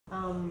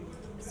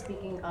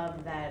speaking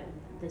of that,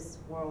 this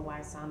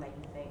worldwide sound that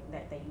you think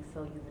that you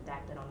feel you've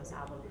adapted on this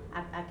album,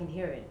 I can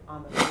hear it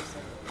on the first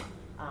single.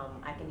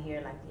 I can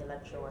hear like the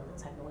electro and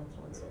the techno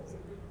influences,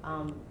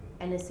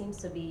 and it seems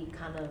to be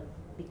kind of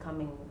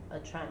becoming a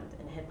trend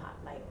in hip hop.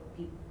 Like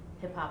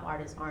hip hop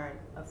artists aren't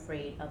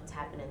afraid of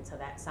tapping into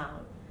that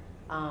sound.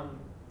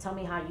 Tell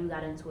me how you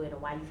got into it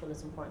and why you feel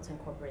it's important to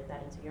incorporate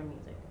that into your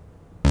music.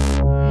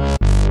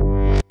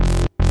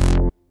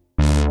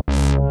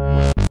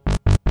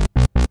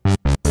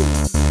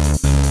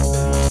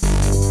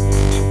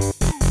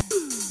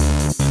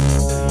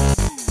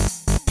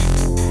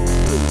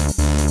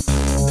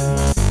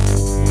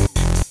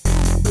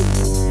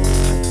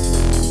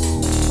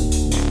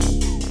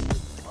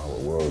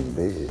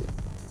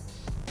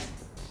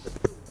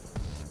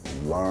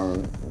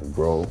 Learn,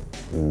 grow,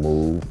 and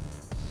move.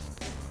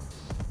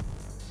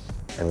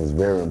 And it's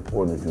very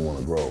important if you want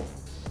to grow.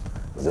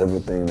 Because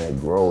everything that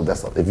grows,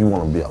 if you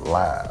want to be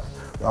alive.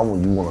 You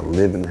want to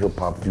live in hip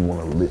hop, if you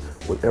want to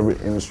live, whatever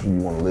industry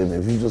you want to live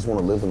in, if you just want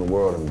to live in the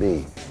world and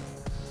be,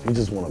 if you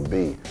just want to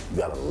be, you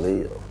got to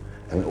live.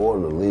 And in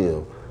order to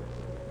live,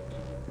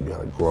 you got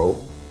to grow,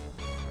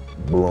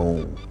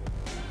 bloom,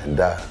 and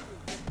die.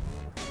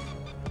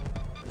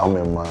 I'm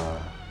in my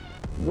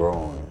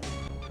growing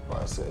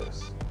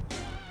process.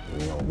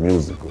 You know,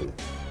 musically.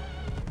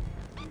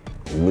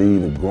 You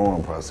leave the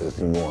growing process,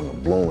 you go into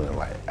blooming and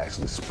like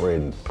actually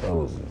spreading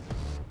petals and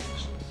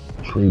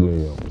tree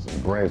limbs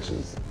and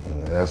branches.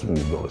 And that's when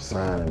you go to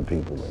signing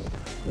people and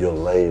your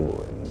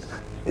label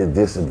and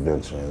this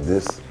adventure and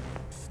this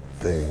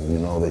thing, you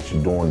know, that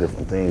you're doing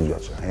different things, you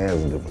got your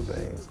hands in different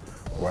things.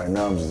 Right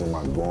now I'm just in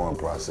my growing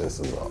process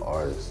as an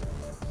artist,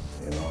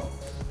 you know.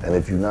 And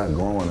if you're not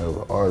growing as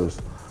an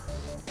artist,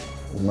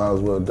 you might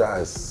as well die.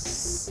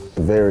 It's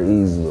very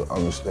easy to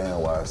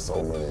understand why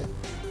so many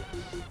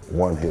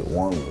one-hit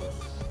wonders.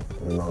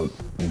 You know,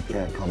 you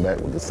can't come back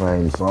with the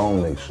same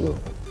song next year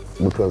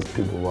because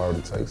people have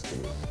already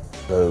tasted it.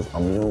 Because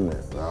I'm human,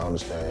 and I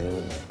understand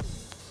human.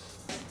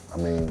 I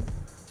mean,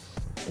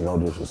 no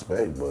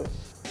disrespect, but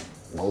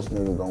most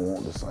niggas don't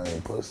want the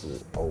same pussy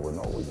over and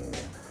over again.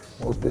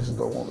 Most bitches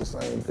don't want the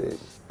same dick.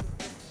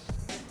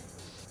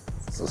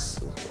 It's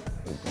just,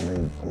 I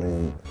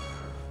mean,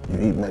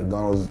 you eat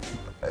McDonald's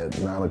at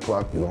 9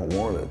 o'clock, you don't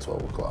want it at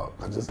 12 o'clock.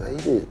 I just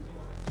hate it.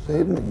 I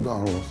hate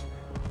McDonald's.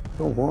 I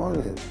don't want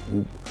it.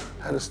 You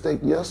had a steak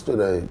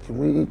yesterday. Can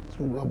we eat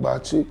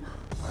hibachi?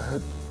 I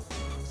had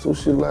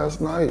sushi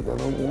last night. I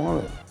don't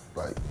want it.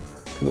 Like,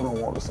 people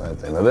don't want the same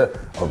thing. Now that,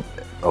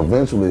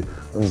 eventually,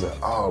 them say,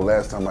 oh,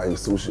 last time I ate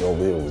sushi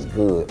over here was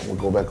good. I'm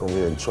gonna go back over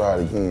here and try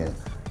it again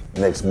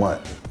next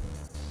month.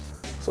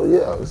 So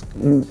yeah,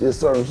 it's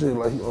certain shit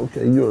like,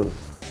 okay, you're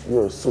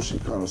a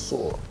sushi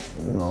connoisseur.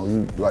 You know,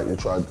 you like to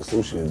try the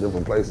sushi in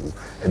different places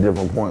at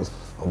different points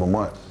of the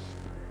month.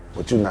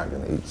 But you're not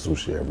gonna eat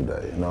sushi every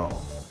day. No,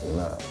 you're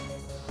not.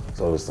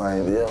 So the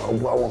same, yeah, I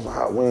want some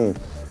hot wings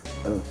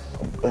and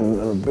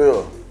a beer.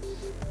 You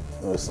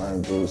know, the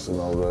same dude sitting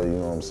over there, you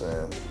know what I'm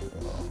saying?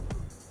 You know,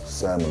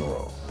 salmon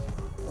roll.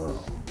 You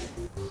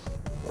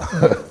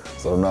know.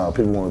 So now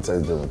people want to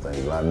taste different things,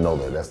 and I know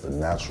that that's the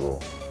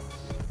natural,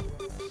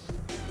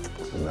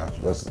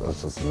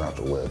 that's just a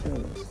natural way of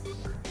humans.